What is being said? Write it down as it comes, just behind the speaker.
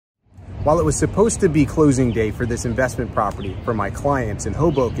While it was supposed to be closing day for this investment property for my clients in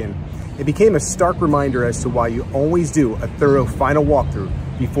Hoboken, it became a stark reminder as to why you always do a thorough final walkthrough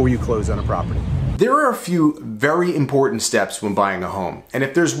before you close on a property. There are a few very important steps when buying a home, and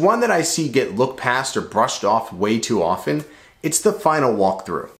if there's one that I see get looked past or brushed off way too often, it's the final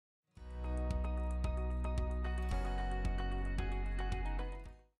walkthrough.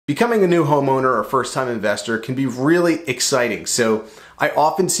 Becoming a new homeowner or first-time investor can be really exciting, so I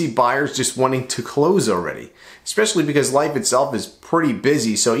often see buyers just wanting to close already, especially because life itself is pretty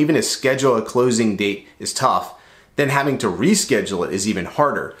busy, so even to schedule a closing date is tough. Then having to reschedule it is even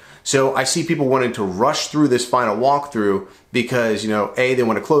harder. So I see people wanting to rush through this final walkthrough because, A, they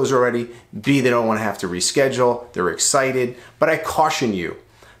want to close already, B, they don't want to have to reschedule, they're excited. But I caution you,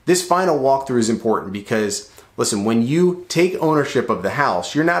 this final walkthrough is important because, listen, when you take ownership of the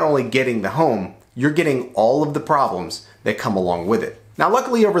house, you're not only getting the home, you're getting all of the problems that come along with it. Now,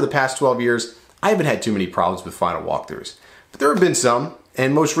 luckily, over the past 12 years, I haven't had too many problems with final walkthroughs, but there have been some,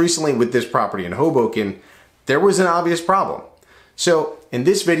 and most recently with this property in Hoboken, there was an obvious problem. So in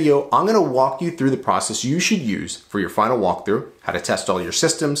this video, I'm going to walk you through the process you should use for your final walkthrough, how to test all your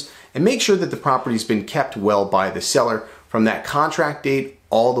systems, and make sure that the property's been kept well by the seller from that contract date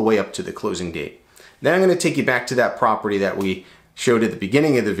all the way up to the closing date. Then I'm going to take you back to that property that we showed at the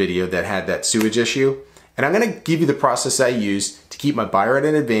beginning of the video that had that sewage issue, and I'm going to give you the process I use to keep my buyer at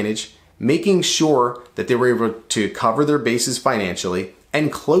an advantage, making sure that they were able to cover their bases financially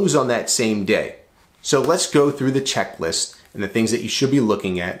and close on that same day. So let's go through the checklist and the things that you should be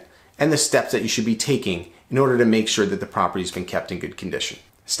looking at and the steps that you should be taking in order to make sure that the property's been kept in good condition.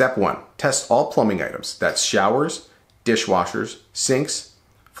 Step 1, test all plumbing items. That's showers, dishwashers, sinks,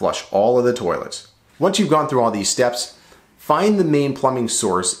 flush all of the toilets. Once you've gone through all these steps, find the main plumbing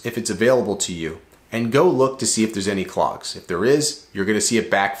source if it's available to you and go look to see if there's any clogs. If there is, you're going to see a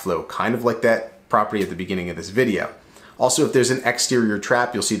backflow, kind of like that property at the beginning of this video. Also, if there's an exterior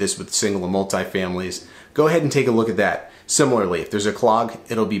trap, you'll see this with single and multi-families. Go ahead and take a look at that. Similarly, if there's a clog,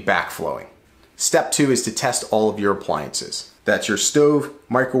 it'll be backflowing. Step 2 is to test all of your appliances. That's your stove,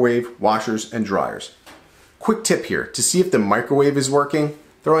 microwave, washers, and dryers. Quick tip here, to see if the microwave is working,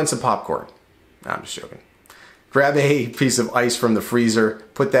 throw in some popcorn. No, I'm just joking. Grab a piece of ice from the freezer,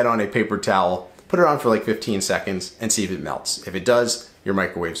 put that on a paper towel, put it on for like 15 seconds, and see if it melts. If it does, your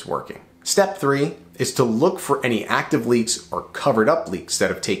microwave's working. Step 3 is to look for any active leaks or covered up leaks that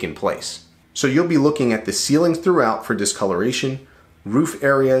have taken place. So you'll be looking at the ceilings throughout for discoloration, roof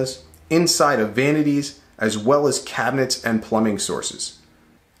areas, inside of vanities, as well as cabinets and plumbing sources.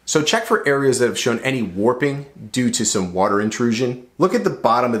 So check for areas that have shown any warping due to some water intrusion. Look at the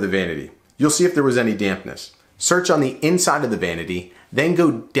bottom of the vanity. You'll see if there was any dampness. Search on the inside of the vanity, then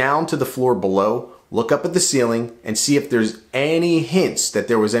go down to the floor below, look up at the ceiling, and see if there's any hints that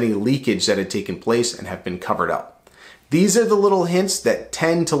there was any leakage that had taken place and have been covered up. These are the little hints that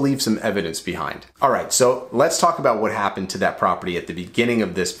tend to leave some evidence behind. All right, so let's talk about what happened to that property at the beginning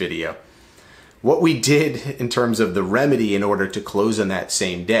of this video. What we did in terms of the remedy in order to close on that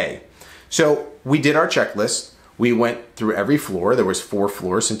same day. So we did our checklist. We went through every floor. There was 4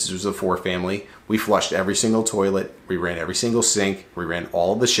 floors since it was a 4-family. We flushed every single toilet. We ran every single sink. We ran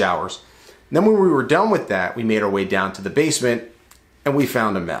all of the showers. And then when we were done with that, we made our way down to the basement and we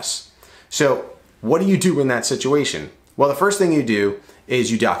found a mess. So what do you do in that situation? Well, the first thing you do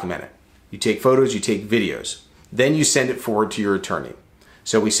is you document it. You take photos, you take videos. Then you send it forward to your attorney.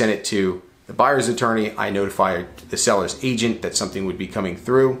 So we sent it to the buyer's attorney. I notified the seller's agent that something would be coming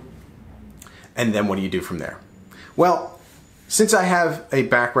through. And then what do you do from there? Well, since I have a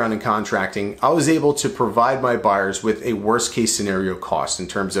background in contracting, I was able to provide my buyers with a worst case scenario cost in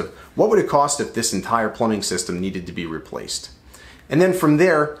terms of what would it cost if this entire plumbing system needed to be replaced. And then from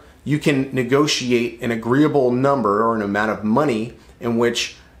there, you can negotiate an agreeable number or an amount of money in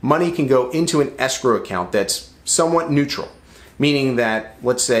which money can go into an escrow account that's somewhat neutral, meaning that,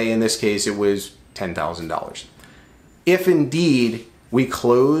 let's say in this case, it was $10,000. If indeed we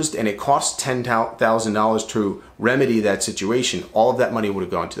closed and it cost $10,000 to remedy that situation, all of that money would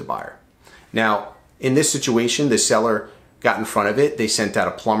have gone to the buyer. Now, in this situation, the seller got in front of it. They sent out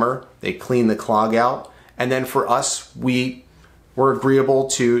a plumber. They cleaned the clog out. And then for us, we were agreeable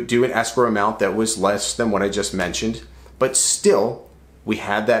to do an escrow amount that was less than what I just mentioned. But still, we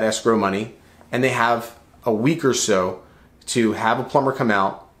had that escrow money, and they have a week or so to have a plumber come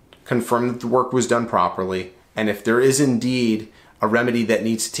out, confirm that the work was done properly, and if there is indeed a remedy that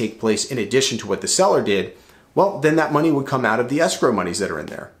needs to take place in addition to what the seller did, well, then that money would come out of the escrow monies that are in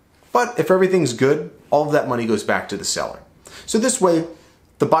there. But if everything's good, all of that money goes back to the seller. So this way,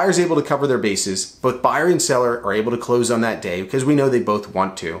 the buyer's able to cover their bases. Both buyer and seller are able to close on that day because we know they both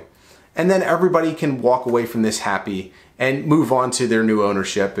want to. and then everybody can walk away from this happy and move on to their new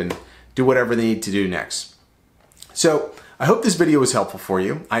ownership and do whatever they need to do next. So I hope this video was helpful for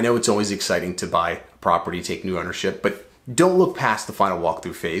you. I know it's always exciting to buy a property, take new ownership, but don't look past the final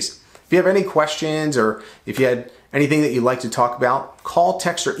walkthrough phase. If you have any questions or if you had anything that you'd like to talk about, call,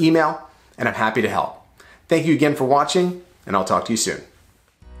 text, or email, and I'm happy to help. Thank you again for watching, and I'll talk to you soon.